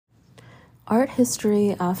Art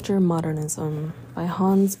History After Modernism by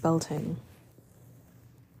Hans Belting.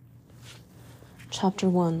 Chapter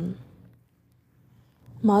 1.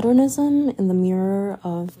 Modernism in the Mirror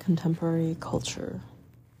of Contemporary Culture.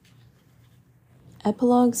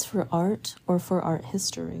 Epilogues for art or for art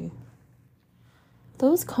history.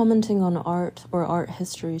 Those commenting on art or art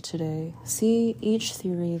history today see each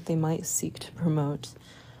theory they might seek to promote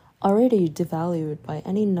already devalued by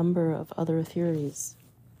any number of other theories.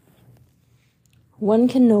 One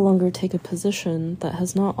can no longer take a position that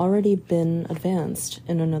has not already been advanced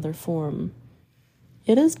in another form.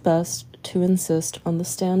 It is best to insist on the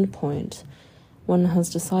standpoint one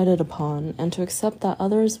has decided upon and to accept that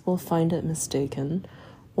others will find it mistaken,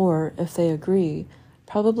 or, if they agree,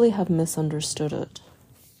 probably have misunderstood it.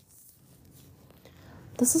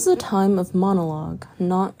 This is a time of monologue,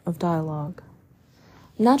 not of dialogue.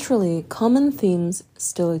 Naturally, common themes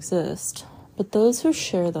still exist, but those who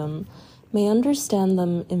share them may understand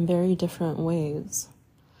them in very different ways.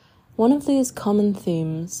 One of these common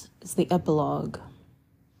themes is the epilogue.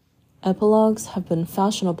 Epilogues have been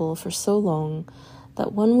fashionable for so long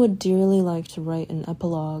that one would dearly like to write an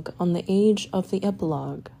epilogue on the age of the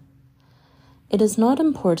epilogue. It is not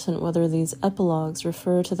important whether these epilogues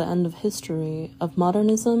refer to the end of history, of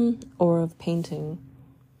modernism, or of painting.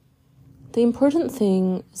 The important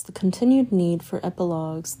thing is the continued need for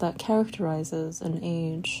epilogues that characterizes an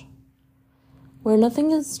age. Where nothing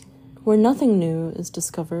new is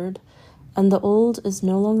discovered, and the old is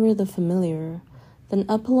no longer the familiar, then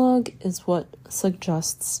epilogue is what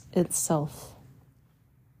suggests itself.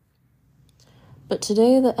 But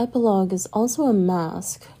today the epilogue is also a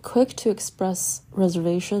mask, quick to express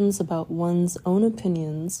reservations about one's own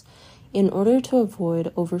opinions in order to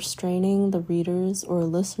avoid overstraining the reader's or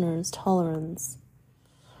listener's tolerance.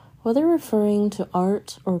 Whether referring to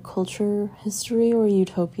art or culture, history or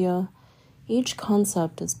utopia, each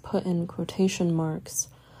concept is put in quotation marks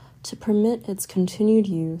to permit its continued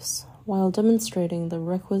use while demonstrating the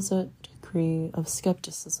requisite degree of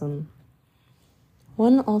skepticism.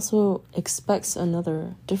 One also expects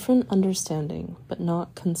another, different understanding, but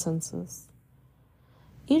not consensus.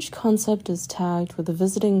 Each concept is tagged with a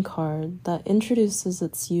visiting card that introduces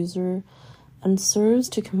its user and serves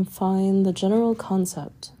to confine the general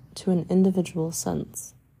concept to an individual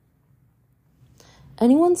sense.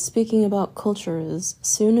 Anyone speaking about culture is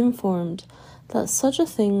soon informed that such a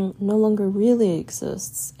thing no longer really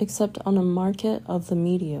exists except on a market of the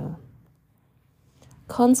media.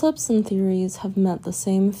 Concepts and theories have met the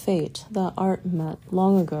same fate that art met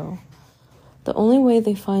long ago. The only way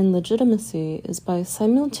they find legitimacy is by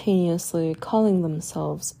simultaneously calling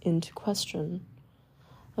themselves into question.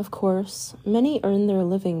 Of course, many earn their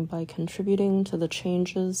living by contributing to the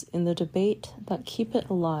changes in the debate that keep it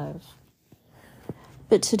alive.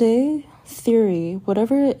 But today, theory,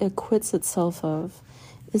 whatever it acquits itself of,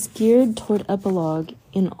 is geared toward epilogue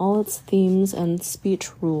in all its themes and speech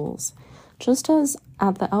rules, just as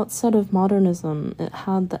at the outset of modernism it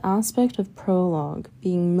had the aspect of prologue,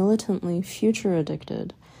 being militantly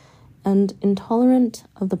future-addicted and intolerant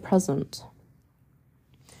of the present.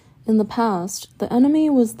 In the past, the enemy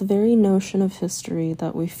was the very notion of history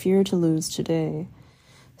that we fear to lose today,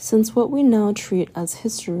 since what we now treat as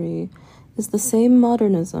history is the same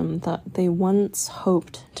modernism that they once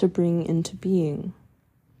hoped to bring into being.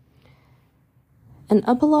 An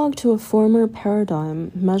epilogue to a former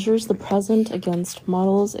paradigm measures the present against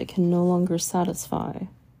models it can no longer satisfy.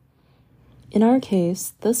 In our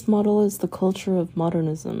case, this model is the culture of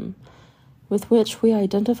modernism, with which we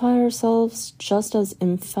identify ourselves just as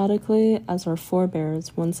emphatically as our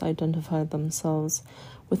forebears once identified themselves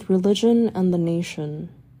with religion and the nation.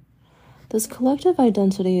 This collective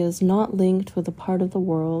identity is not linked with a part of the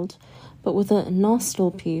world, but with a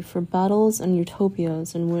nostalgia for battles and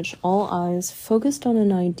utopias in which all eyes focused on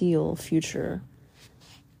an ideal future.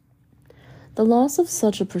 The loss of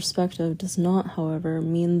such a perspective does not, however,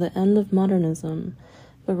 mean the end of modernism,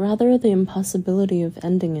 but rather the impossibility of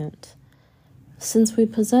ending it, since we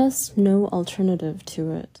possess no alternative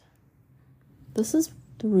to it. This is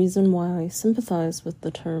the reason why I sympathize with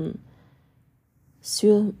the term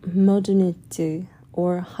surmodernité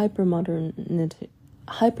or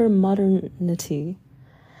hypermodernity,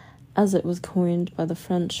 as it was coined by the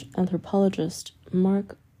French anthropologist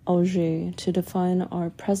Marc Auger to define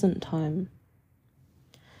our present time.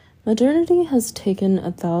 Modernity has taken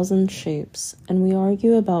 1,000 shapes, and we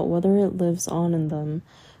argue about whether it lives on in them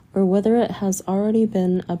or whether it has already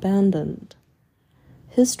been abandoned.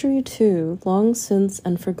 History, too, long since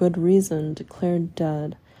and for good reason declared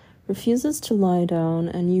dead, refuses to lie down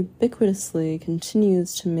and ubiquitously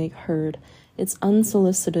continues to make heard its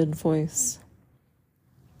unsolicited voice.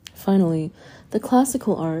 Finally, the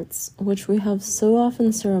classical arts, which we have so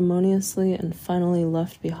often ceremoniously and finally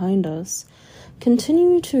left behind us,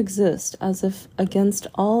 continue to exist as if against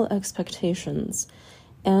all expectations,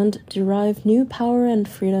 and derive new power and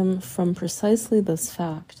freedom from precisely this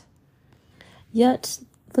fact. Yet,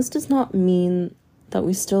 this does not mean that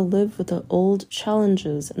we still live with the old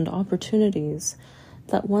challenges and opportunities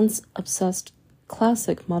that once obsessed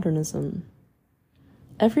classic modernism.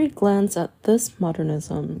 Every glance at this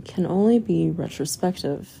modernism can only be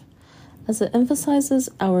retrospective, as it emphasizes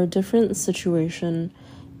our different situation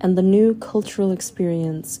and the new cultural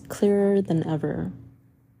experience clearer than ever.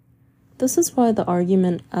 This is why the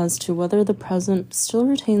argument as to whether the present still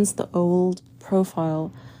retains the old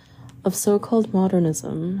profile of so-called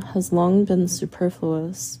modernism has long been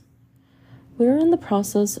superfluous. We are in the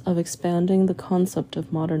process of expanding the concept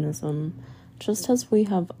of modernism, just as we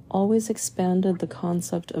have always expanded the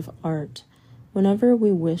concept of art whenever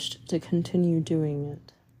we wished to continue doing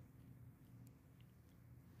it.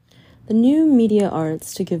 The new media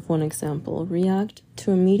arts, to give one example, react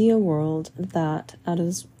to a media world that,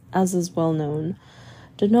 as is well known,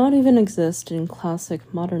 did not even exist in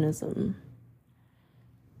classic modernism.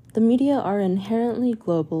 The media are inherently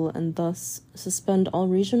global and thus suspend all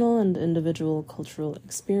regional and individual cultural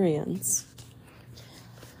experience.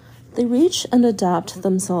 They reach and adapt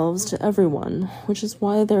themselves to everyone, which is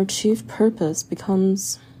why their chief purpose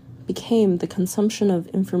became the consumption of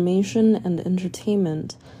information and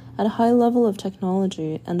entertainment at a high level of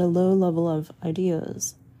technology and a low level of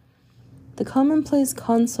ideas. The commonplace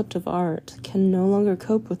concept of art can no longer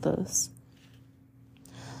cope with this.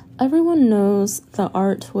 Everyone knows that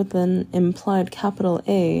art with an implied capital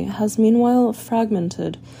A has meanwhile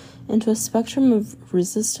fragmented into a spectrum of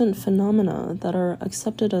resistant phenomena that are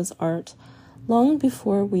accepted as art long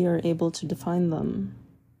before we are able to define them.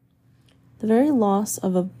 The very loss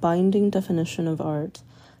of a binding definition of art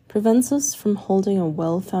prevents us from holding a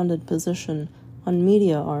well-founded position on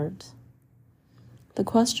media art. The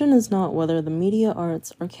question is not whether the media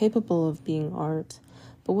arts are capable of being art,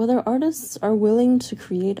 but whether artists are willing to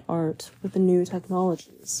create art with the new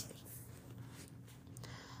technologies.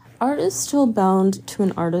 Art is still bound to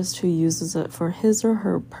an artist who uses it for his or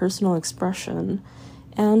her personal expression,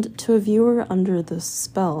 and to a viewer under this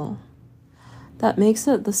spell. That makes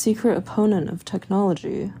it the secret opponent of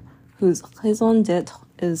technology, whose raison d'être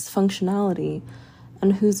is functionality,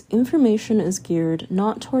 and whose information is geared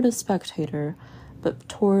not toward a spectator, but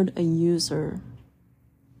toward a user.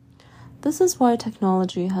 This is why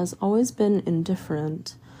technology has always been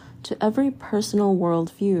indifferent to every personal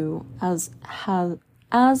worldview as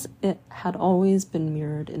it had always been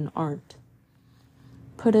mirrored in art.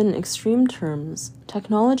 Put in extreme terms,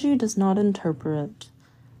 technology does not interpret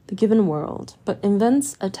the given world, but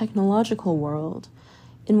invents a technological world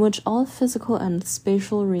in which all physical and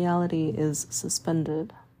spatial reality is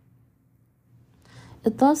suspended.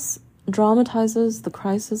 It thus dramatizes the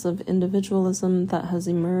crisis of individualism that has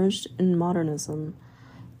emerged in modernism,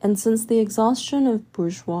 and since the exhaustion of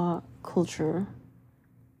bourgeois culture.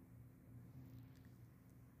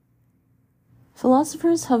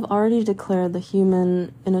 Philosophers have already declared the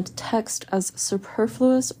human in a text as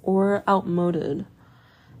superfluous or outmoded,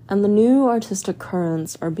 and the new artistic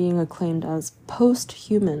currents are being acclaimed as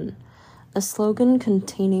post-human, a slogan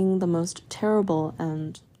containing the most terrible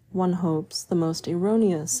and, one hopes, the most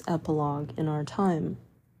erroneous epilogue in our time.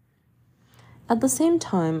 At the same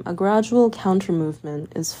time, a gradual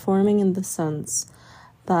counter-movement is forming in the sense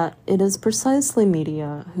that it is precisely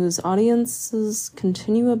media whose audiences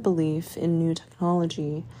continue a belief in new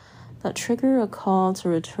technology that trigger a call to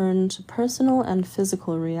return to personal and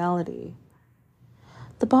physical reality.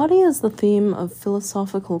 The body is the theme of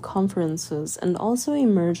philosophical conferences and also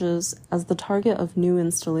emerges as the target of new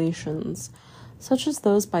installations, such as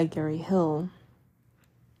those by Gary Hill.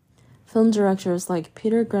 Film directors like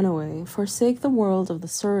Peter Greenaway forsake the world of the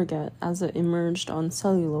surrogate as it emerged on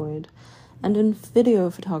celluloid and in video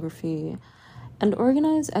photography, and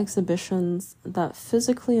organize exhibitions that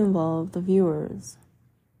physically involve the viewers.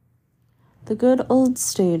 The good old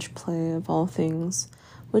stage play of all things,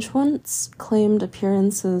 which once claimed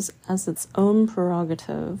appearances as its own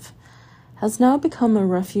prerogative, has now become a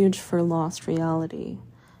refuge for lost reality,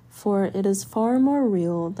 for it is far more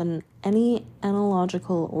real than any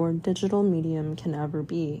analogical or digital medium can ever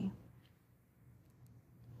be.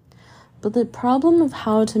 But the problem of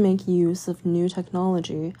how to make use of new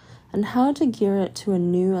technology and how to gear it to a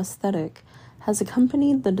new aesthetic has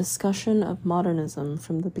accompanied the discussion of modernism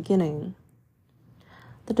from the beginning.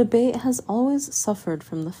 The debate has always suffered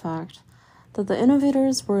from the fact that the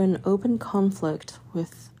innovators were in open conflict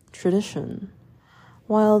with tradition,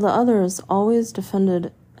 while the others always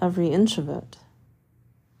defended every inch of it.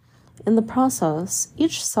 In the process,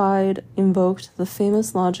 each side invoked the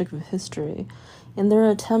famous logic of history in their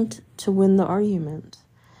attempt to win the argument,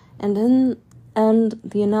 and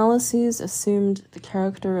the analyses assumed the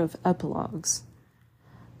character of epilogues.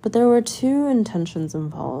 But there were two intentions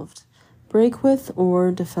involved: break with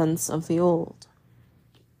or defense of the old.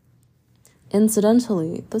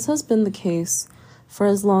 Incidentally, this has been the case for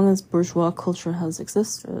as long as bourgeois culture has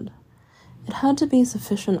existed. It had to be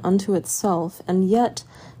sufficient unto itself, and yet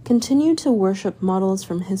continue to worship models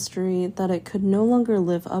from history that it could no longer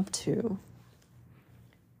live up to.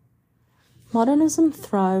 Modernism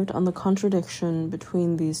thrived on the contradiction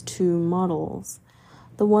between these two models,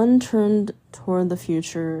 the one turned toward the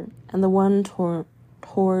future and the one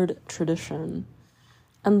toward tradition,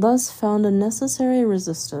 and thus found a necessary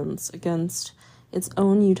resistance against its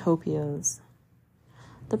own utopias.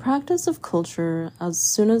 The practice of culture, as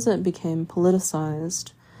soon as it became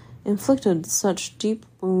politicized, inflicted such deep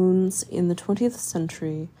wounds in the 20th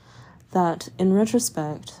century that, in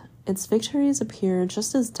retrospect, its victories appear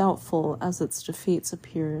just as doubtful as its defeats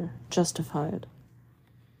appear justified.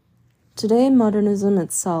 Today, modernism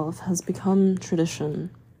itself has become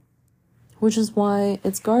tradition, which is why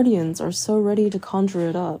its guardians are so ready to conjure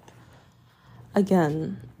it up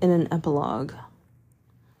again in an epilogue,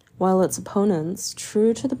 while its opponents,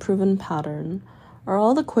 true to the proven pattern, are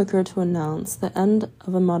all the quicker to announce the end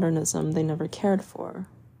of a modernism they never cared for.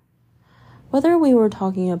 Whether we were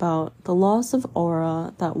talking about the loss of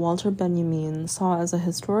aura that Walter Benjamin saw as a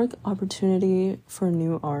historic opportunity for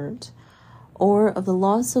new art, or of the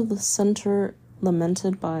loss of the center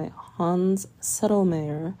lamented by Hans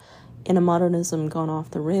Sedlmayr in a modernism gone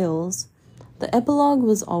off the rails, the epilogue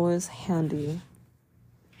was always handy.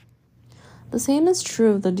 The same is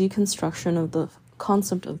true of the deconstruction of the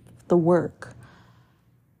concept of the work,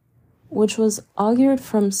 which was augured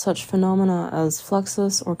from such phenomena as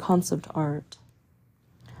fluxus or concept art.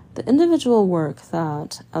 The individual work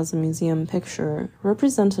that, as a museum picture,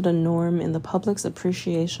 represented a norm in the public's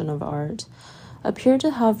appreciation of art, appeared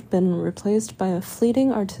to have been replaced by a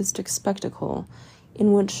fleeting artistic spectacle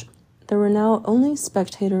in which there were now only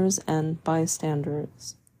spectators and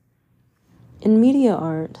bystanders. In media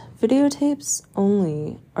art, videotapes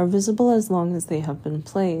only are visible as long as they have been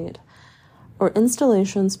played, or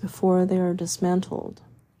installations before they are dismantled.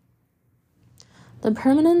 The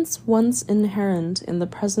permanence once inherent in the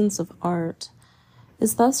presence of art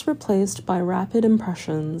is thus replaced by rapid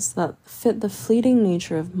impressions that fit the fleeting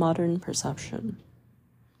nature of modern perception.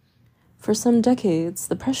 For some decades,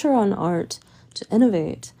 the pressure on art to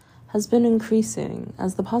innovate has been increasing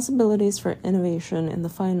as the possibilities for innovation in the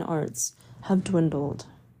fine arts have dwindled.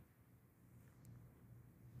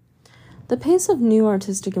 The pace of new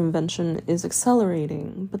artistic invention is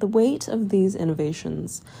accelerating, but the weight of these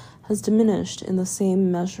innovations has diminished in the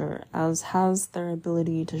same measure as has their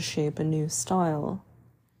ability to shape a new style.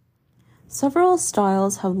 Several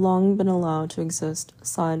styles have long been allowed to exist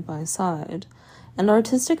side by side, and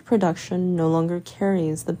artistic production no longer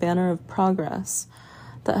carries the banner of progress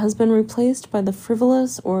that has been replaced by the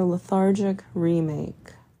frivolous or lethargic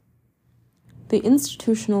remake. The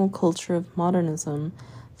institutional culture of modernism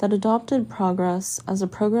that adopted progress as a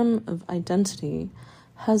program of identity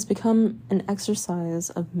has become an exercise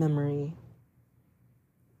of memory.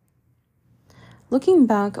 Looking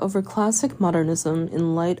back over classic modernism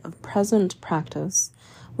in light of present practice,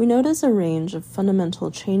 we notice a range of fundamental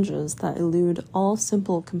changes that elude all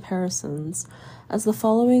simple comparisons, as the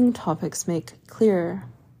following topics make clear.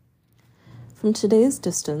 From today's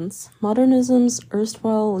distance, modernism's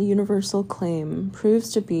erstwhile universal claim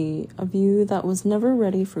proves to be a view that was never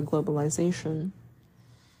ready for globalization.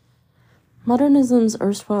 Modernism's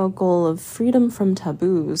erstwhile goal of freedom from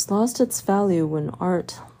taboos lost its value when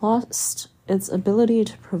art lost its ability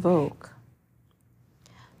to provoke.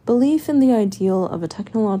 Belief in the ideal of a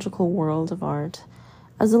technological world of art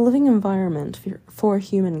as a living environment for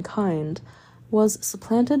humankind was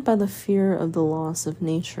supplanted by the fear of the loss of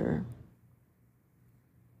nature.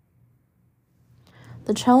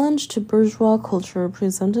 The challenge to bourgeois culture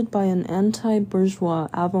presented by an anti-bourgeois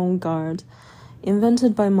avant-garde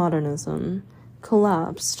invented by modernism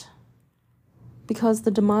collapsed because the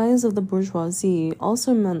demise of the bourgeoisie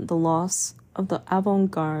also meant the loss of the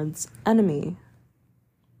avant-garde's enemy.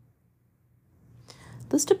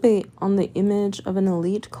 This debate on the image of an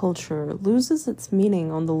elite culture loses its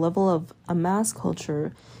meaning on the level of a mass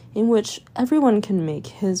culture in which everyone can make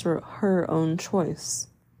his or her own choice.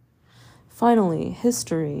 Finally,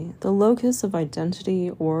 history, the locus of identity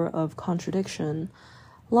or of contradiction,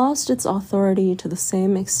 lost its authority to the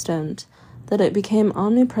same extent that it became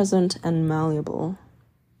omnipresent and malleable.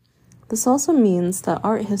 This also means that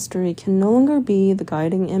art history can no longer be the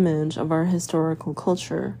guiding image of our historical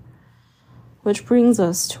culture, which brings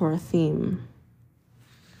us to our theme.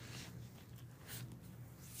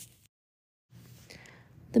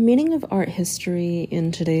 The meaning of art history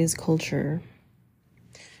in today's culture.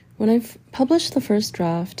 When I published the first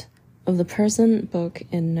draft of the present book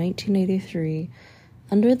in 1983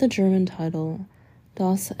 under the German title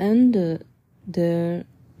Das Ende der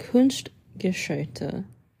Kunstgeschichte,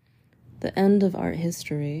 the end of art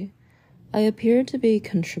history, I appeared to be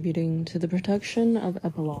contributing to the production of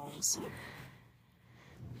epilogues.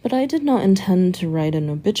 But I did not intend to write an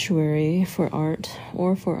obituary for art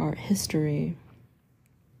or for art history.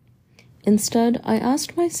 Instead, I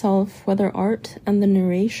asked myself whether art and the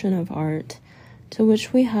narration of art, to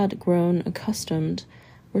which we had grown accustomed,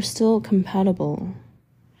 were still compatible.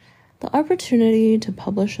 The opportunity to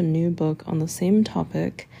publish a new book on the same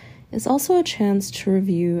topic is also a chance to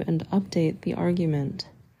review and update the argument.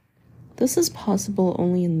 This is possible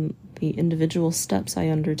only in the individual steps I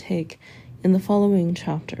undertake in the following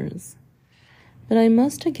chapters. But I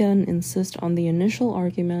must again insist on the initial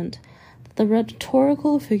argument that the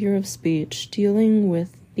rhetorical figure of speech dealing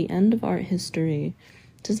with the end of art history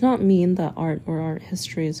does not mean that art or art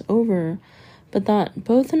history is over, but that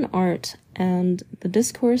both in art and the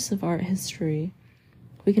discourse of art history,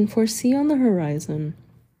 we can foresee on the horizon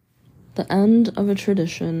the end of a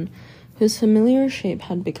tradition whose familiar shape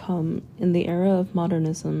had become, in the era of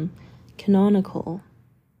modernism, canonical.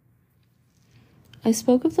 I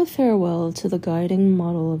spoke of the farewell to the guiding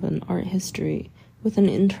model of an art history with an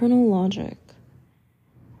internal logic,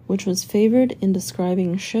 which was favored in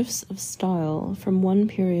describing shifts of style from one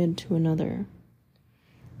period to another.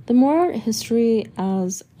 The more art history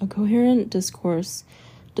as a coherent discourse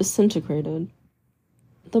disintegrated,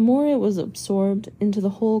 the more it was absorbed into the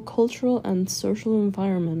whole cultural and social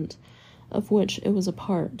environment of which it was a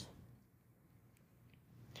part.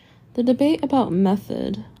 The debate about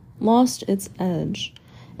method lost its edge,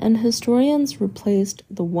 and historians replaced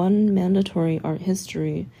the one mandatory art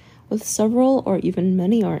history with several or even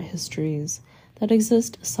many art histories that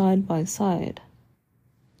exist side by side,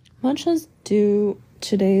 much as do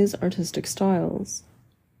today's artistic styles.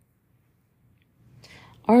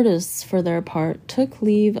 Artists, for their part, took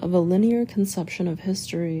leave of a linear conception of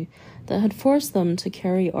history that had forced them to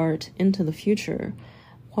carry art into the future,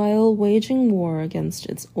 while waging war against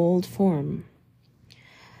its old form.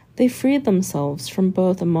 They freed themselves from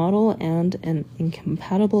both a model and an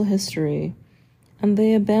incompatible history, and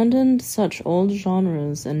they abandoned such old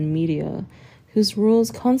genres and media whose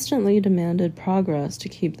rules constantly demanded progress to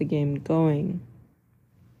keep the game going.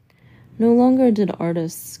 No longer did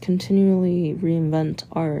artists continually reinvent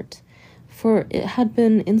art, for it had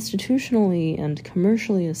been institutionally and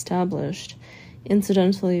commercially established,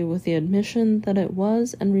 incidentally with the admission that it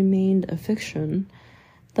was and remained a fiction,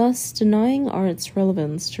 thus denying art's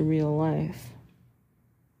relevance to real life.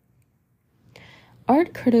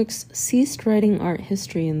 Art critics ceased writing art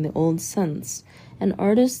history in the old sense, and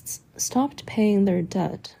artists stopped paying their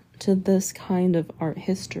debt to this kind of art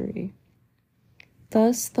history.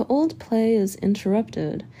 Thus, the old play is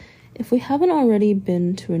interrupted if we haven't already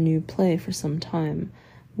been to a new play for some time,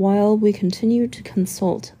 while we continue to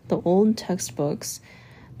consult the old textbooks,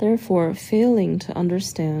 therefore failing to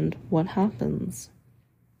understand what happens.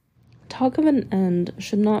 Talk of an end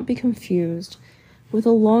should not be confused with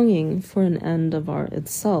a longing for an end of art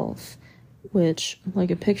itself, which,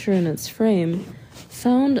 like a picture in its frame,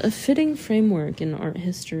 found a fitting framework in art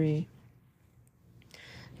history.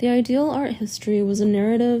 The ideal art history was a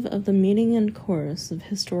narrative of the meaning and course of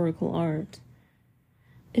historical art.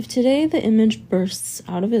 If today the image bursts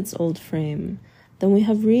out of its old frame, then we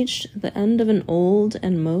have reached the end of an old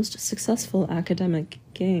and most successful academic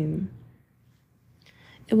game.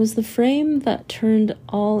 It was the frame that turned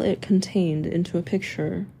all it contained into a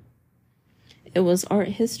picture. It was art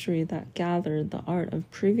history that gathered the art of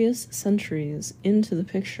previous centuries into the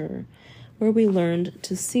picture, where we learned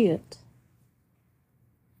to see it.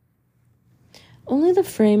 Only the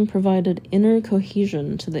frame provided inner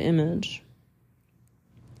cohesion to the image.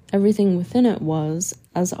 Everything within it was,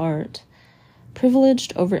 as art,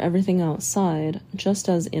 privileged over everything outside, just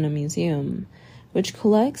as in a museum, which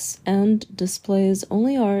collects and displays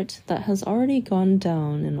only art that has already gone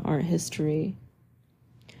down in art history.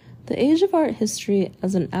 The age of art history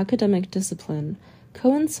as an academic discipline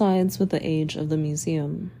coincides with the age of the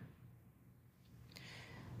museum.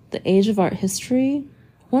 The age of art history.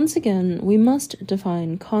 Once again, we must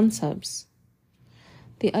define concepts.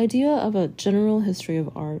 The idea of a general history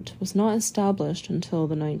of art was not established until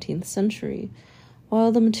the 19th century,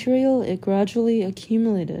 while the material it gradually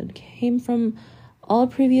accumulated came from all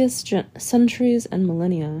previous centuries and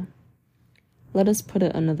millennia. Let us put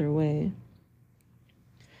it another way.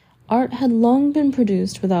 Art had long been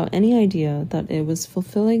produced without any idea that it was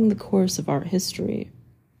fulfilling the course of art history.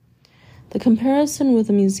 The comparison with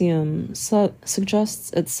a museum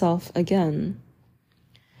suggests itself again.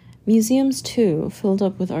 Museums, too, filled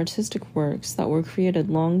up with artistic works that were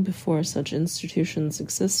created long before such institutions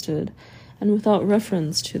existed and without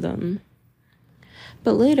reference to them.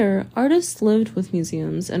 But later, artists lived with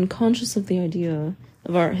museums and conscious of the idea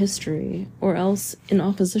of art history, or else in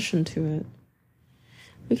opposition to it.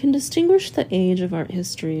 We can distinguish the age of art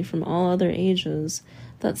history from all other ages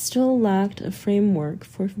that still lacked a framework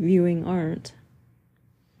for viewing art.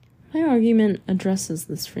 My argument addresses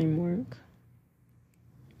this framework.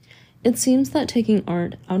 It seems that taking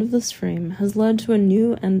art out of this frame has led to a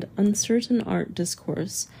new and uncertain art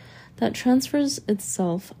discourse that transfers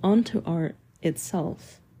itself onto art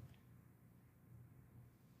itself.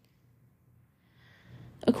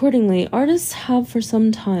 Accordingly, artists have for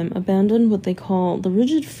some time abandoned what they call the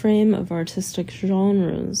rigid frame of artistic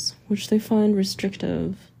genres, which they find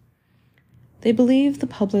restrictive. They believe the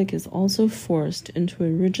public is also forced into a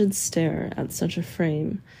rigid stare at such a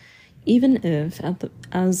frame, even if,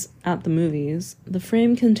 as at the movies, the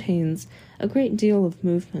frame contains a great deal of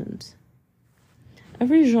movement.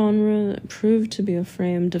 Every genre proved to be a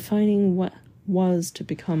frame defining what was to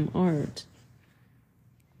become art.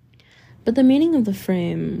 But the meaning of the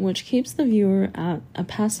frame, which keeps the viewer at a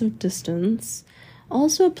passive distance,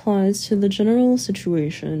 also applies to the general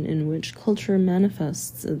situation in which culture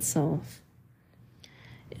manifests itself.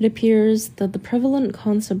 It appears that the prevalent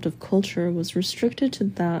concept of culture was restricted to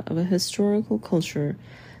that of a historical culture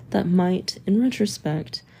that might, in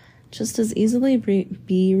retrospect, just as easily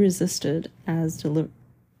be resisted as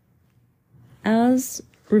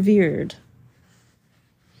revered.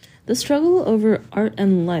 The struggle over art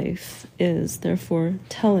and life is, therefore,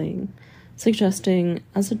 telling, suggesting,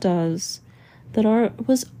 as it does, that art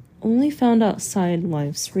was only found outside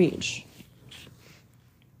life's reach.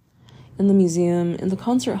 In the museum, in the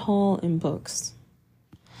concert hall, in books.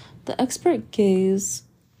 The expert's gaze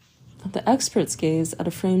at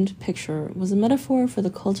a framed picture was a metaphor for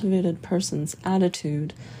the cultivated person's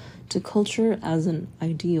attitude to culture as an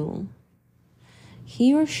ideal.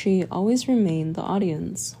 He or she always remained the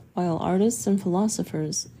audience, while artists and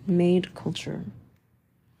philosophers made culture.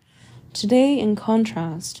 Today, in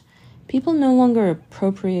contrast, people no longer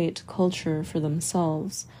appropriate culture for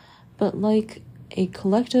themselves, but like a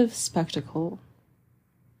collective spectacle.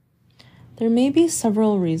 There may be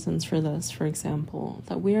several reasons for this, for example,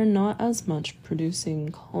 that we are not as much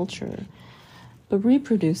producing culture, but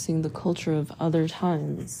reproducing the culture of other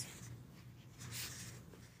times.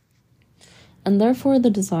 And therefore the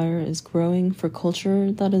desire is growing for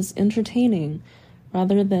culture that is entertaining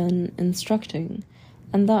rather than instructing,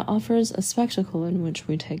 and that offers a spectacle in which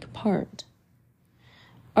we take part.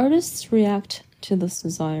 Artists react to this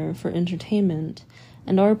desire for entertainment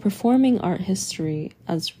and are performing art history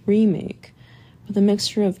as remake, with a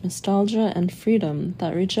mixture of nostalgia and freedom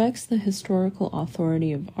that rejects the historical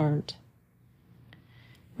authority of art.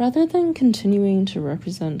 Rather than continuing to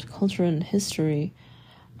represent culture and history,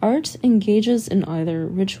 art engages in either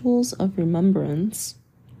rituals of remembrance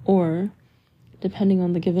or, depending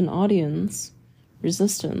on the given audience,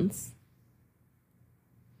 resistance.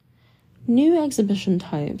 New exhibition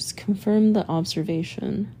types confirm the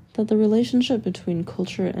observation that the relationship between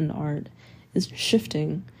culture and art is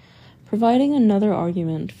shifting, providing another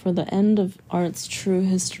argument for the end of art's true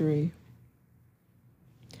history.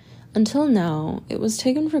 Until now, it was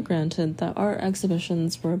taken for granted that art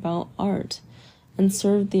exhibitions were about art and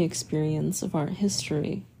served the experience of art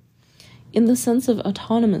history, in the sense of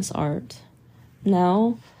autonomous art.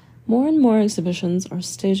 Now, more and more exhibitions are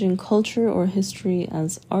staging culture or history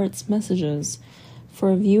as art's messages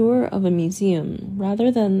for a viewer of a museum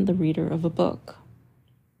rather than the reader of a book.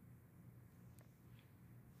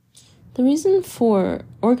 The reason for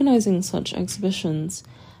organizing such exhibitions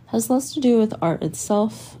has less to do with art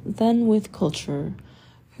itself than with culture,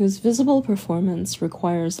 whose visible performance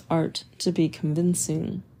requires art to be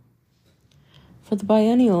convincing. For the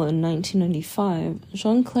biennial in 1995,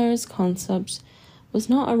 Jean Claire's concept was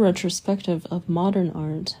not a retrospective of modern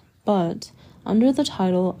art, but, under the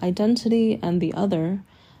title Identity and the Other,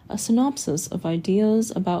 a synopsis of ideas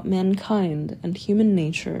about mankind and human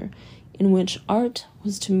nature in which art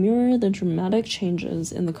was to mirror the dramatic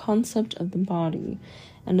changes in the concept of the body,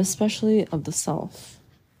 and especially of the self.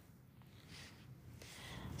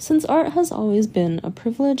 Since art has always been a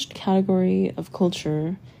privileged category of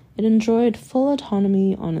culture, it enjoyed full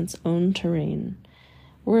autonomy on its own terrain,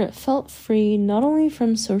 where it felt free not only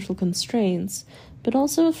from social constraints, but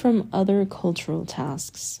also from other cultural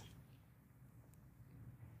tasks.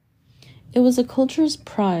 It was a culture's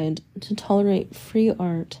pride to tolerate free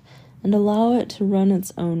art and allow it to run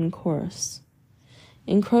its own course.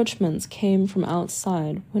 Encroachments came from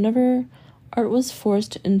outside whenever art was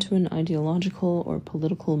forced into an ideological or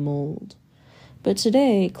political mold. But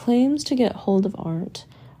today, claims to get hold of art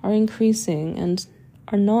are increasing and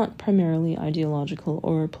are not primarily ideological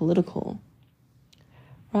or political.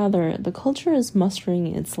 Rather, the culture is mustering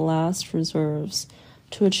its last reserves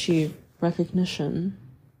to achieve recognition.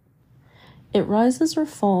 It rises or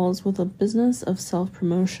falls with a business of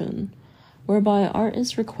self-promotion, whereby art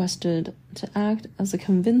is requested to act as a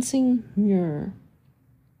convincing mirror.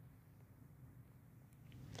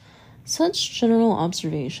 Such general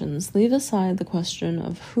observations leave aside the question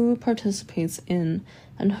of who participates in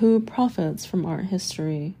and who profits from art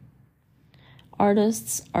history.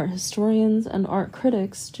 Artists, art historians, and art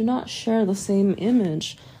critics do not share the same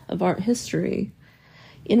image of art history,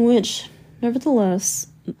 in which, nevertheless,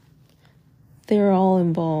 they are all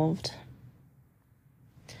involved.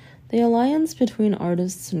 The alliance between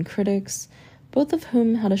artists and critics, both of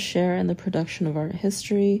whom had a share in the production of art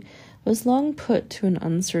history, was long put to an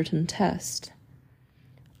uncertain test.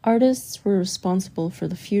 Artists were responsible for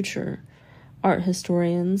the future, art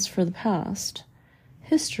historians for the past.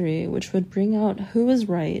 History, which would bring out who was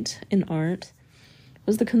right in art,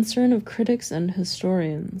 was the concern of critics and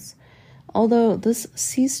historians, although this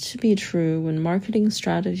ceased to be true when marketing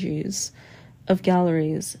strategies of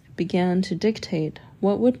galleries began to dictate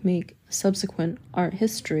what would make subsequent art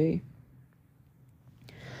history.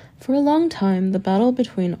 For a long time, the battle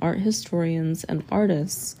between art historians and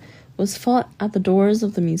artists was fought at the doors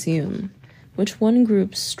of the museum, which one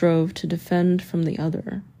group strove to defend from the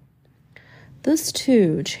other. This,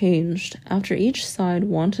 too, changed after each side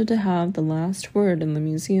wanted to have the last word in the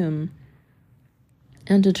museum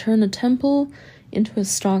and to turn a temple into a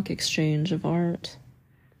stock exchange of art.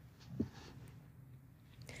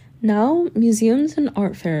 Now, museums and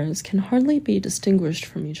art fairs can hardly be distinguished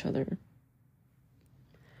from each other.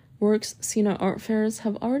 Works seen at art fairs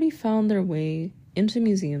have already found their way into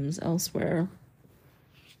museums elsewhere.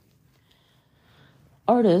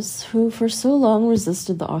 Artists who for so long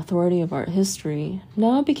resisted the authority of art history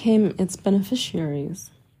now became its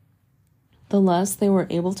beneficiaries. The less they were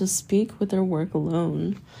able to speak with their work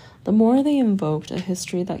alone, the more they invoked a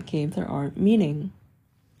history that gave their art meaning.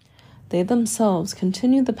 They themselves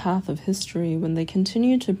continued the path of history when they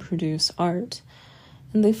continued to produce art,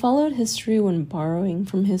 and they followed history when borrowing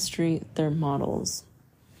from history their models.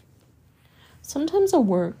 Sometimes a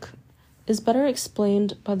work is better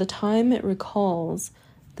explained by the time it recalls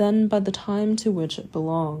than by the time to which it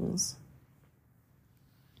belongs.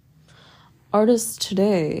 Artists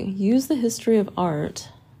today use the history of art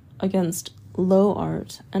against low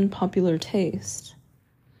art and popular taste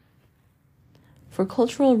for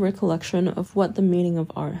cultural recollection of what the meaning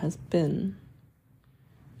of art has been.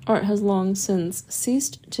 Art has long since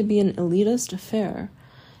ceased to be an elitist affair.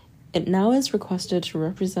 It now is requested to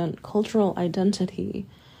represent cultural identity,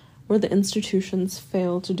 where the institutions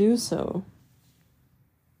fail to do so.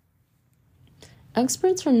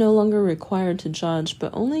 Experts are no longer required to judge,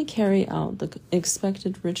 but only carry out the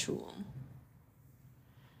expected ritual.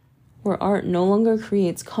 Where art no longer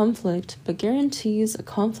creates conflict, but guarantees a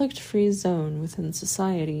conflict-free zone within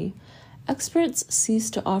society, experts cease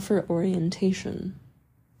to offer orientation.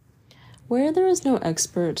 Where there is no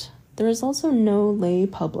expert, there is also no lay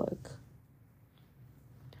public.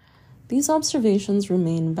 These observations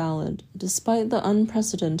remain valid, despite the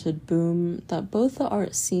unprecedented boom that both the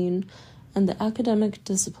art scene and the academic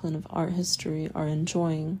discipline of art history are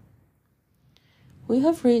enjoying. We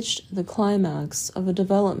have reached the climax of a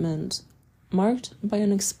development marked by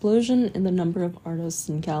an explosion in the number of artists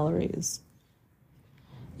and galleries.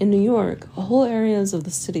 In New York, whole areas of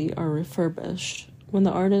the city are refurbished when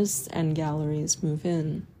the artists and galleries move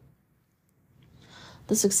in.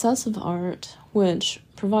 The success of art, which,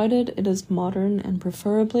 provided it is modern and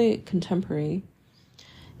preferably contemporary,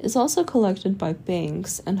 is also collected by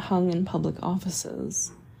banks and hung in public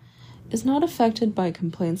offices, is not affected by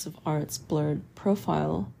complaints of art's blurred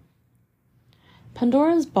profile.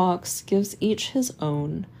 Pandora's box gives each his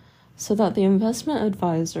own, so that the investment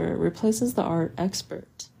advisor replaces the art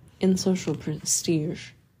expert in social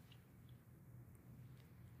prestige.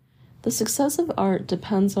 The success of art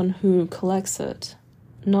depends on who collects it,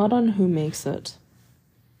 not on who makes it.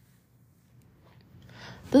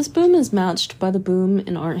 This boom is matched by the boom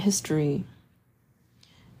in art history.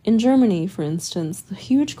 In Germany, for instance, the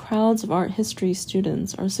huge crowds of art history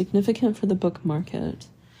students are significant for the book market.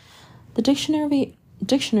 The Dictionary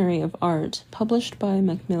of Art, published by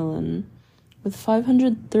Macmillan, with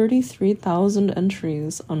 533,000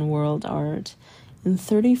 entries on world art in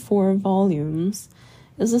 34 volumes,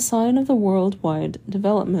 is a sign of the worldwide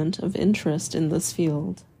development of interest in this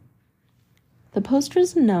field. The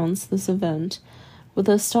posters announce this event with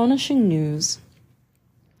the astonishing news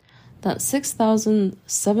that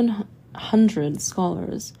 6,700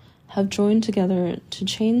 scholars have joined together to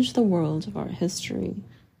change the world of art history.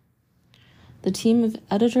 The team of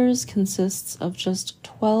editors consists of just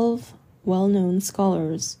 12 well-known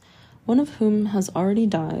scholars, one of whom has already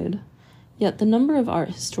died, yet the number of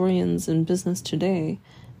art historians in business today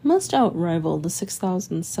must outrival the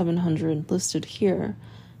 6,700 listed here,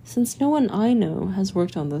 since no one I know has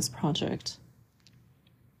worked on this project.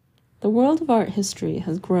 The world of art history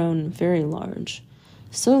has grown very large,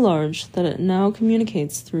 so large that it now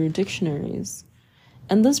communicates through dictionaries,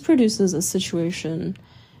 and this produces a situation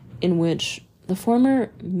in which the former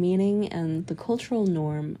meaning and the cultural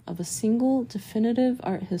norm of a single definitive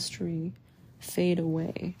art history fade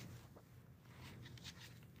away.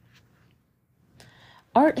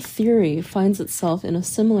 Art theory finds itself in a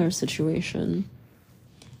similar situation.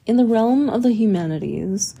 In the realm of the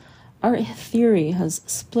humanities, art theory has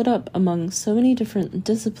split up among so many different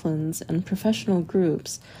disciplines and professional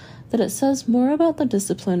groups that it says more about the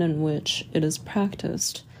discipline in which it is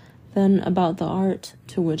practiced than about the art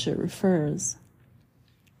to which it refers.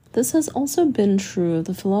 This has also been true of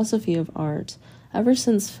the philosophy of art ever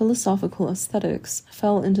since philosophical aesthetics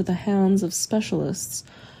fell into the hands of specialists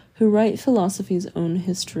who write philosophy's own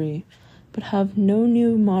history, but have no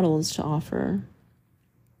new models to offer.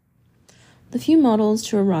 The few models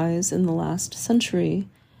to arise in the last century,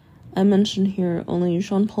 I mention here only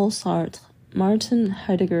Jean-Paul Sartre, Martin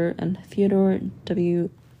Heidegger, and Theodor W.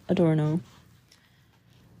 Adorno,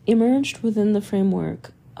 emerged within the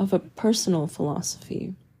framework of a personal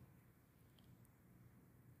philosophy.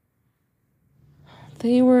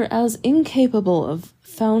 They were as incapable of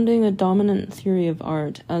founding a dominant theory of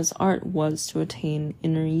art as art was to attain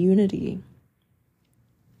inner unity.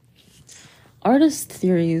 Artist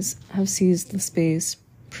theories have seized the space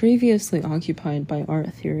previously occupied by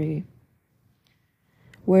art theory.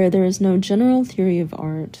 Where there is no general theory of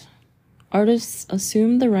art, artists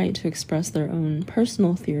assume the right to express their own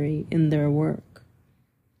personal theory in their work.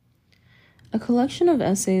 A collection of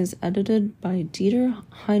essays edited by Dieter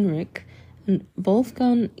Heinrich and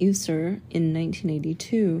Wolfgang Isser in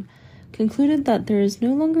 1982 concluded that there is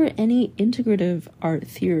no longer any integrative art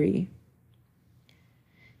theory.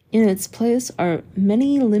 In its place are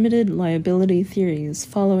many limited liability theories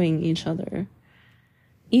following each other,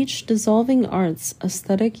 each dissolving art's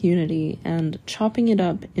aesthetic unity and chopping it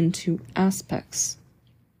up into aspects.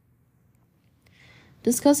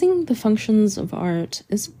 Discussing the functions of art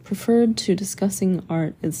is preferred to discussing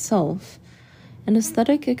art itself, and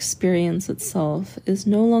aesthetic experience itself is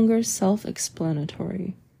no longer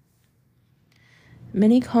self-explanatory.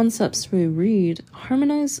 Many concepts we read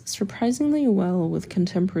harmonize surprisingly well with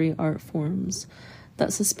contemporary art forms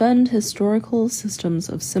that suspend historical systems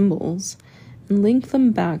of symbols and link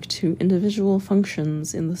them back to individual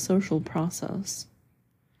functions in the social process.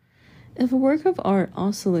 If a work of art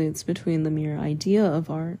oscillates between the mere idea of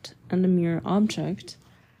art and a mere object,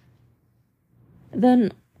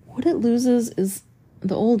 then what it loses is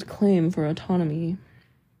the old claim for autonomy.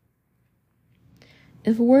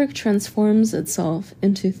 If a work transforms itself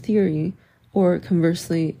into theory, or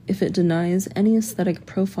conversely, if it denies any aesthetic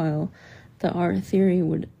profile that art theory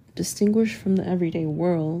would distinguish from the everyday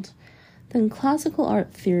world, then classical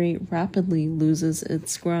art theory rapidly loses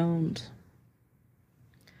its ground.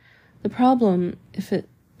 The problem, if it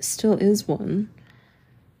still is one,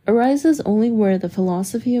 arises only where the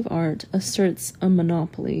philosophy of art asserts a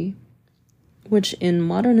monopoly, which in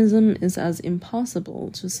modernism is as impossible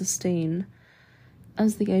to sustain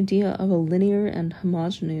as the idea of a linear and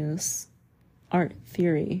homogeneous art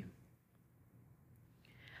theory.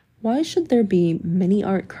 Why should there be many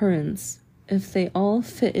art currents if they all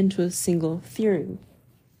fit into a single theory?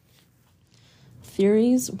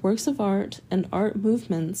 Theories, works of art, and art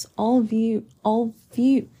movements all vie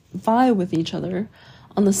with each other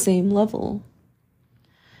on the same level.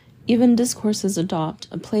 Even discourses adopt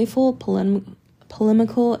a playful,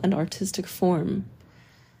 polemical, and artistic form,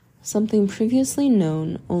 something previously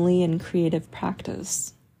known only in creative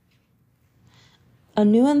practice. A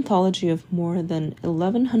new anthology of more than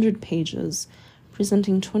 1,100 pages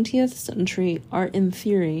presenting 20th century art in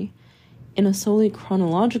theory in a solely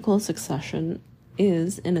chronological succession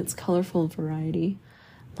is, in its colorful variety,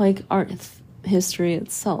 like art history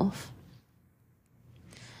itself,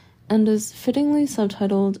 and is fittingly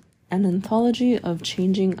subtitled An Anthology of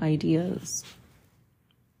Changing Ideas.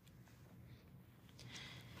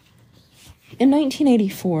 In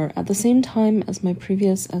 1984, at the same time as my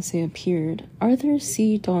previous essay appeared, Arthur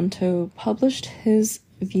C. Danto published his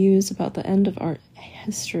views about the end of art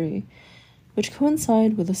history, which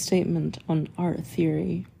coincide with a statement on art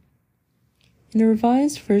theory. In a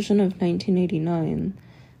revised version of 1989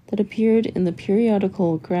 that appeared in the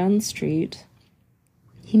periodical Grand Street,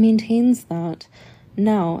 he maintains that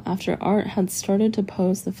now, after art had started to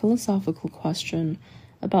pose the philosophical question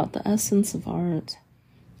about the essence of art,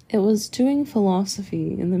 it was doing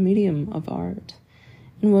philosophy in the medium of art,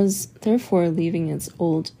 and was therefore leaving its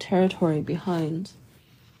old territory behind.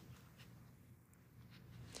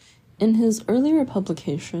 In his earlier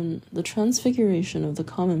publication, The Transfiguration of the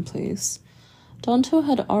Commonplace, Danto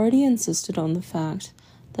had already insisted on the fact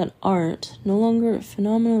that art, no longer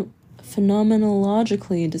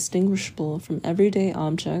phenomenologically distinguishable from everyday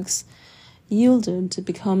objects, yielded to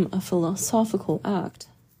become a philosophical act.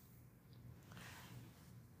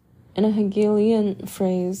 In a Hegelian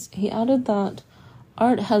phrase, he added that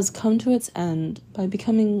art has come to its end by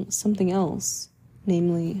becoming something else,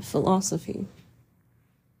 namely philosophy.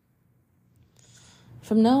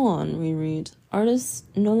 From now on, we read, artists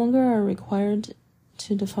no longer are required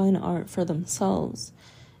to define art for themselves,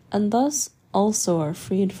 and thus also are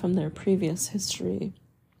freed from their previous history,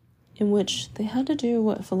 in which they had to do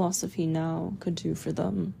what philosophy now could do for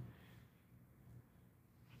them.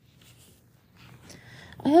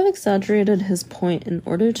 I have exaggerated his point in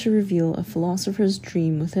order to reveal a philosopher's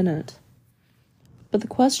dream within it. But the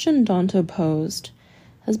question Danto posed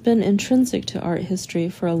has been intrinsic to art history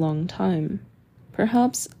for a long time,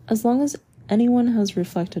 perhaps as long as anyone has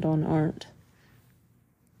reflected on art.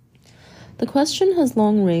 The question has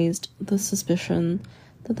long raised the suspicion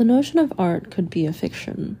that the notion of art could be a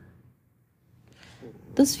fiction.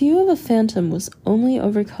 This view of a phantom was only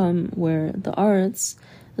overcome where the arts,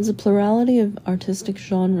 as a plurality of artistic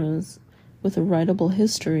genres with a writable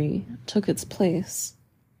history, took its place.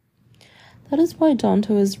 That is why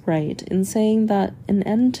Danto is right in saying that an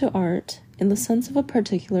end to art, in the sense of a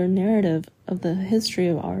particular narrative of the history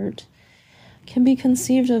of art, can be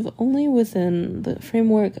conceived of only within the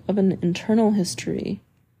framework of an internal history,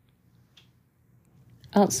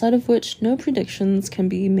 outside of which no predictions can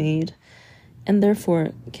be made, and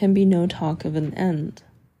therefore can be no talk of an end.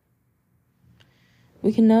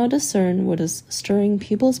 We can now discern what is stirring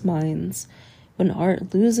people's minds when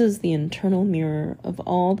art loses the internal mirror of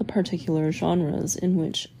all the particular genres in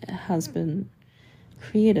which it has been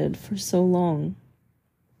created for so long.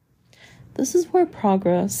 This is where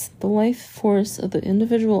progress, the life force of the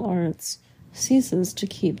individual arts, ceases to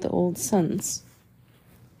keep the old sense.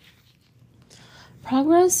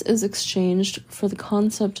 Progress is exchanged for the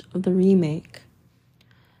concept of the remake.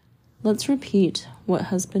 Let's repeat what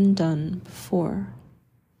has been done before.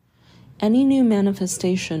 Any new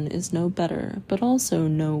manifestation is no better, but also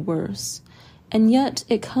no worse, and yet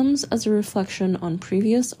it comes as a reflection on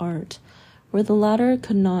previous art, where the latter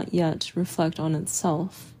could not yet reflect on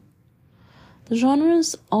itself. The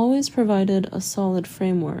genres always provided a solid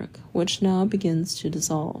framework, which now begins to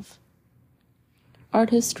dissolve.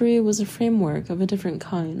 Art history was a framework of a different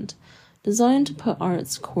kind, designed to put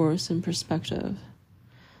art's course in perspective.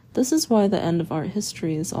 This is why the end of art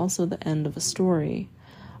history is also the end of a story,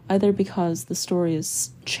 either because the story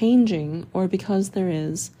is changing or because there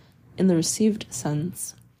is, in the received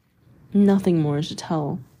sense, nothing more to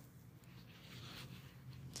tell.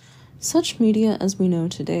 Such media as we know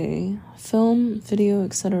today, film, video,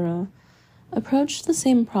 etc., approach the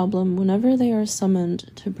same problem whenever they are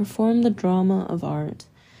summoned to perform the drama of art,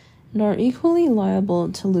 and are equally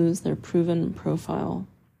liable to lose their proven profile.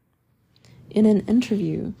 In an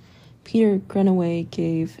interview Peter Greenaway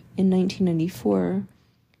gave in 1994,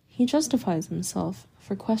 he justifies himself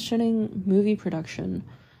for questioning movie production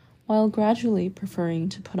while gradually preferring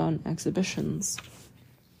to put on exhibitions.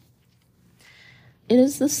 It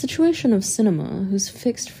is the situation of cinema whose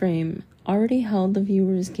fixed frame already held the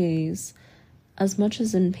viewer's gaze as much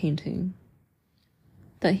as in painting,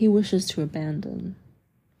 that he wishes to abandon.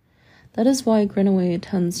 That is why Greenaway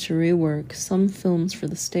tends to rework some films for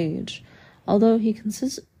the stage, although he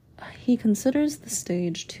considers the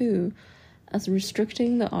stage, too, as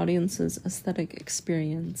restricting the audience's aesthetic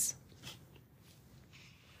experience.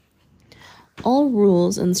 All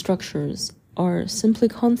rules and structures are simply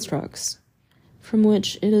constructs from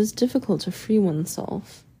which it is difficult to free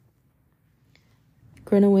oneself.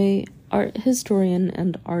 Greenaway art historian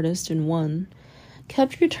and artist in one,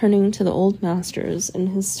 kept returning to the old masters in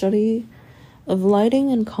his study of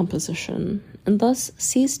lighting and composition, and thus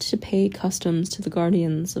ceased to pay customs to the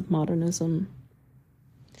guardians of modernism.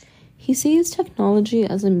 He sees technology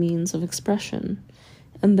as a means of expression,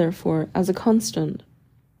 and therefore as a constant,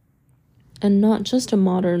 and not just a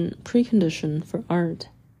modern precondition for art.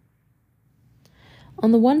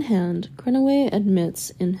 On the one hand, Greenaway admits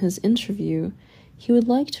in his interview he would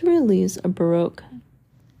like to release a Baroque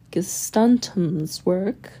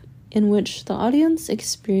Gestaltungswerk in which the audience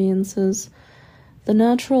experiences the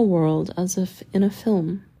natural world as if in a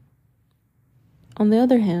film. On the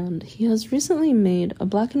other hand, he has recently made a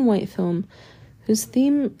black and white film whose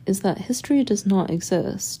theme is that history does not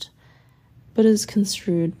exist, but is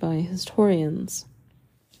construed by historians.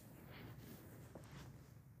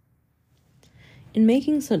 In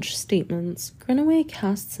making such statements, Greenaway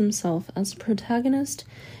casts himself as a protagonist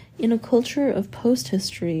in a culture of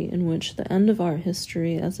post-history in which the end of art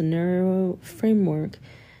history as a narrow framework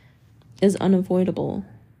is unavoidable.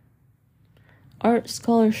 Art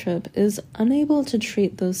scholarship is unable to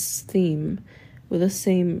treat this theme with the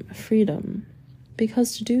same freedom,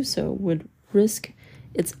 because to do so would risk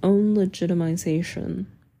its own legitimization.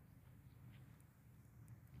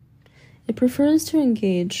 It prefers to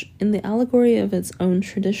engage in the allegory of its own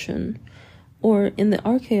tradition, or in the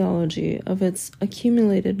archaeology of its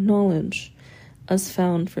accumulated knowledge, as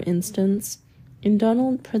found, for instance, in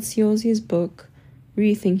Donald Preziosi's book,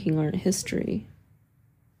 Rethinking Art History.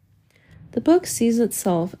 The book sees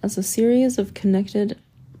itself as a series of connected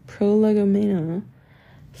prolegomena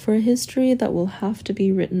for a history that will have to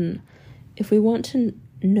be written if we want to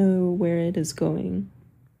know where it is going.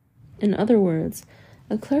 In other words,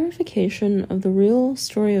 a clarification of the real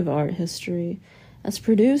story of art history as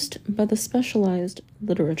produced by the specialized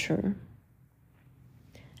literature.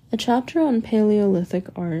 A chapter on Paleolithic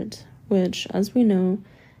art, which, as we know,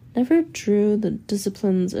 never drew the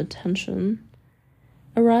discipline's attention,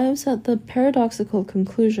 arrives at the paradoxical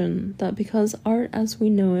conclusion that because art as we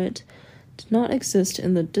know it did not exist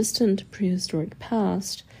in the distant prehistoric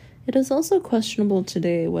past, it is also questionable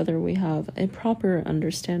today whether we have a proper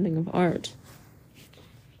understanding of art.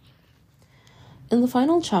 In the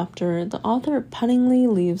final chapter, the author punningly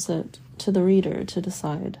leaves it to the reader to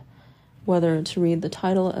decide whether to read the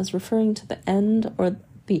title as referring to the end or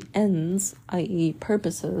the ends, i.e.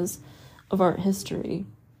 purposes, of art history.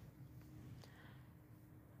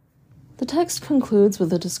 The text concludes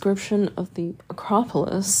with a description of the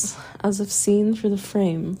Acropolis as if seen through the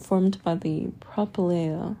frame formed by the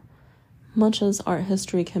propylaea, much as art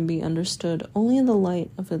history can be understood only in the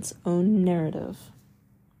light of its own narrative.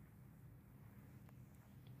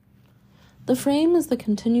 The frame is the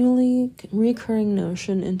continually recurring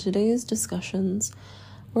notion in today's discussions,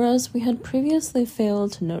 whereas we had previously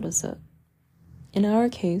failed to notice it. In our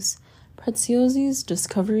case, Preziosi's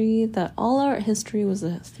discovery that all art history was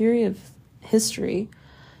a theory of history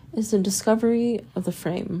is the discovery of the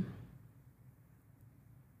frame.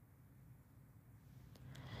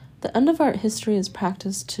 The end of art history is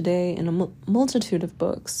practiced today in a multitude of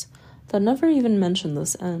books that never even mention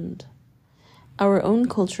this end. Our own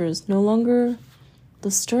culture is no longer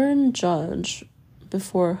the stern judge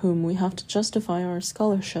before whom we have to justify our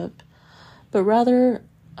scholarship, but rather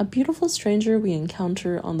a beautiful stranger we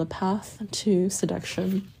encounter on the path to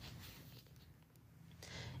seduction.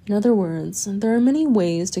 In other words, there are many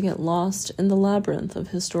ways to get lost in the labyrinth of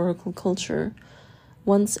historical culture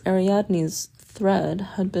once Ariadne's thread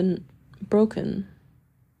had been broken.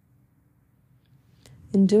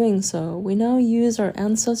 In doing so, we now use our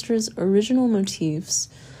ancestors' original motifs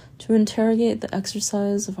to interrogate the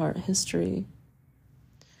exercise of art history.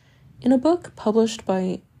 In a book published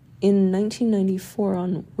in 1994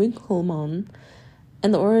 on Winkelmann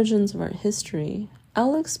and the origins of art history,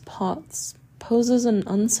 Alex Potts poses an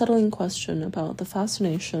unsettling question about the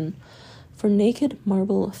fascination for naked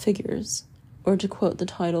marble figures, or to quote the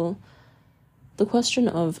title, the question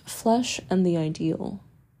of flesh and the ideal.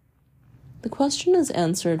 The question is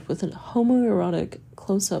answered with a homoerotic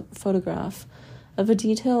close-up photograph of a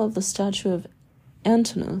detail of the statue of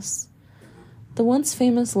Antinous, the once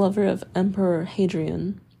famous lover of Emperor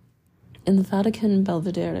Hadrian, in the Vatican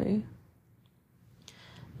Belvedere.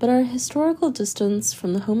 But our historical distance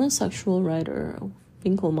from the homosexual writer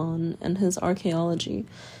Winkelmann and his archaeology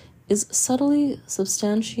is subtly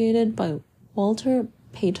substantiated by Walter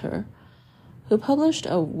Pater, who published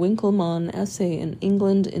a Winkelmann essay in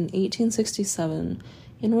England in 1867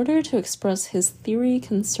 in order to express his theory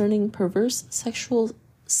concerning perverse sexual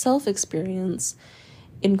self-experience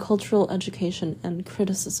in cultural education and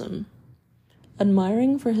criticism,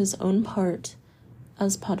 admiring for his own part,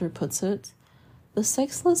 as Pater puts it, the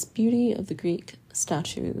sexless beauty of the Greek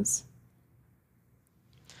statues.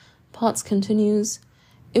 Potts continues,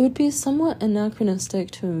 it would be somewhat anachronistic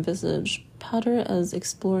to envisage Pater as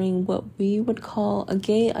exploring what we would call a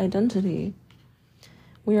gay identity.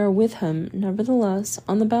 We are with him, nevertheless,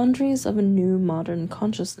 on the boundaries of a new modern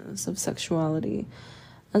consciousness of sexuality,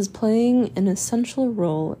 as playing an essential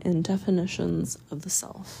role in definitions of the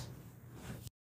self.